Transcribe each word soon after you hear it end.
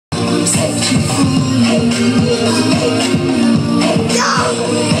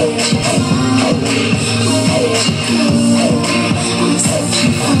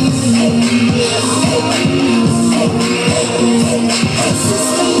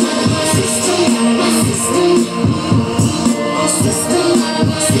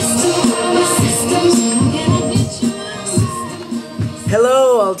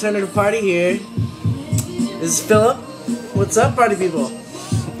alternative party here. This is Philip. What's up, party people?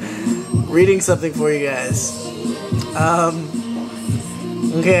 Reading something for you guys.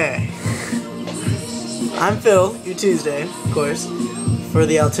 Okay. I'm Phil, your Tuesday, of course, for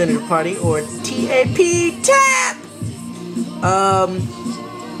the alternative party, or TAP.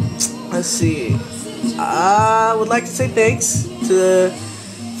 Let's see. I would like to say thanks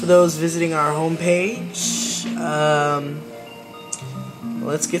for those visiting our homepage.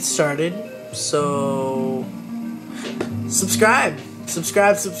 Let's get started. So, subscribe.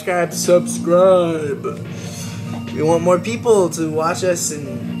 We want more people to watch us and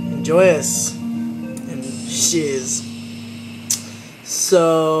enjoy us and shiz.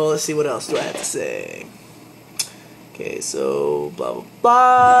 So, let's see, what else do I have to say? Okay, so blah blah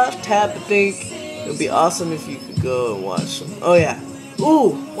blah. Tap, I think it would be awesome if you could go and watch them. Oh yeah.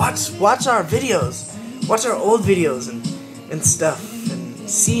 Ooh, watch our videos. Watch our old videos and stuff, and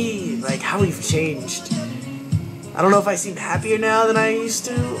see like how we've changed. I don't know if I seem happier now than I used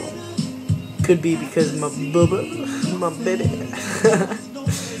to. Could be because of my booba, my baby.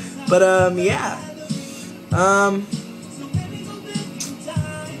 But yeah.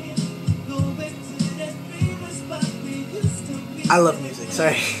 I love music.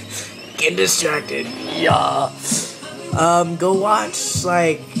 Sorry, get distracted. Yeah. Go watch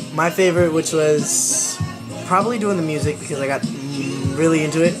like my favorite, which was probably doing the music because I got really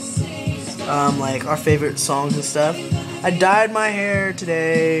into it. Like our favorite songs and stuff. I dyed my hair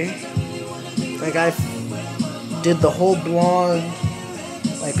today. Like I did the whole blonde,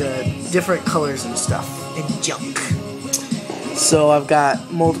 like different colors and stuff and junk. So I've got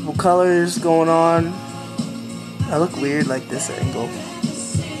multiple colors going on. I look weird like this angle.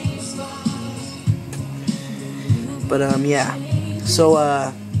 But yeah. So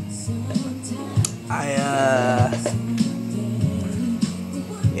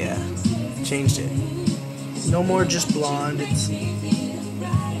yeah, changed it. No more just blonde. It's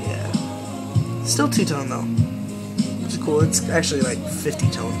still two-tone though, which is cool. It's actually like 50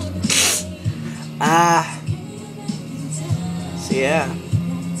 tones. So yeah.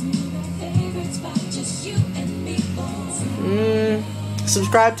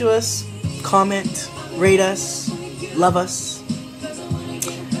 Subscribe to us, comment, rate us, love us,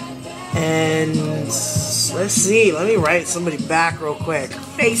 and let's see. Let me write somebody back real quick.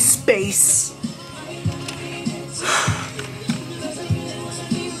 Face space.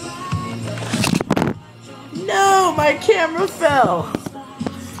 No, my camera fell.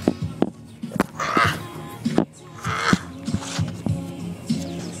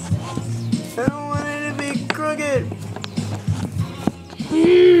 I don't want it to be crooked.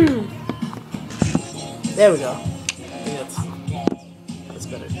 There we go. I think that's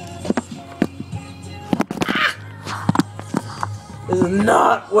better. This is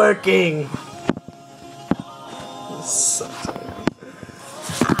not working. This sucks.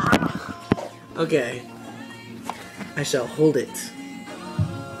 Okay. I shall hold it.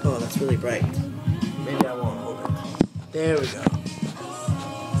 Oh, that's really bright. Maybe I won't hold it. There we go.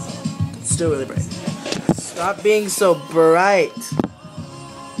 It's still really bright. Stop being so bright.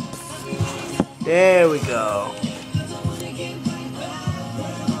 There we go.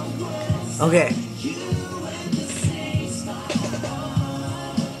 Okay.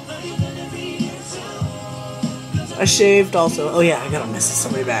 I shaved also. Oh yeah, I gotta message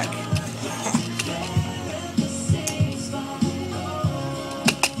somebody back.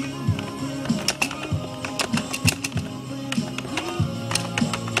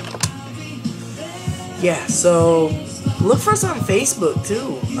 Yeah, so look for us on Facebook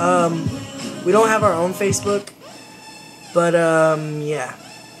too. We don't have our own Facebook, but yeah,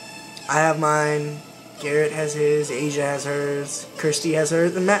 I have mine, Garrett has his, Asia has hers, Kirsty has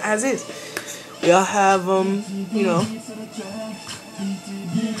hers, and Matt has his. We all have you know.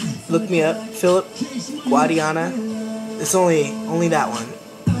 Look me up, Philip Guadiana. It's only that one.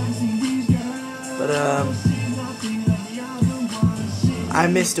 But I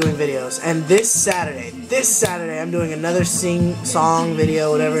miss doing videos. And this Saturday I'm doing another song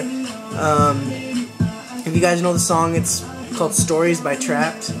video, whatever. If you guys know the song, it's called Stories by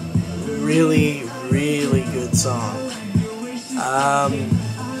Trapped. Really, really good song.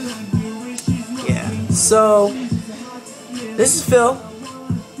 Yeah. So this is Phil.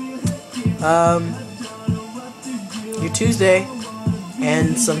 Your Tuesday,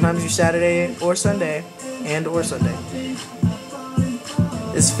 and sometimes your Saturday or Sunday, or Sunday.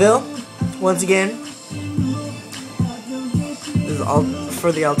 This is Phil, once again. This is all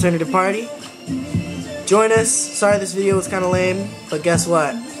for the alternative party. Join us. Sorry this video was kind of lame, but guess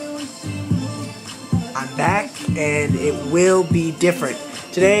what? I'm back, and it will be different.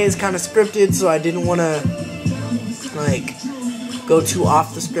 Today is kind of scripted, so I didn't want to, like, go too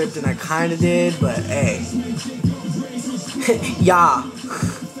off the script, and I kind of did, but hey. Yeah.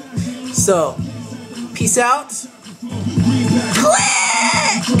 So, peace out. Click!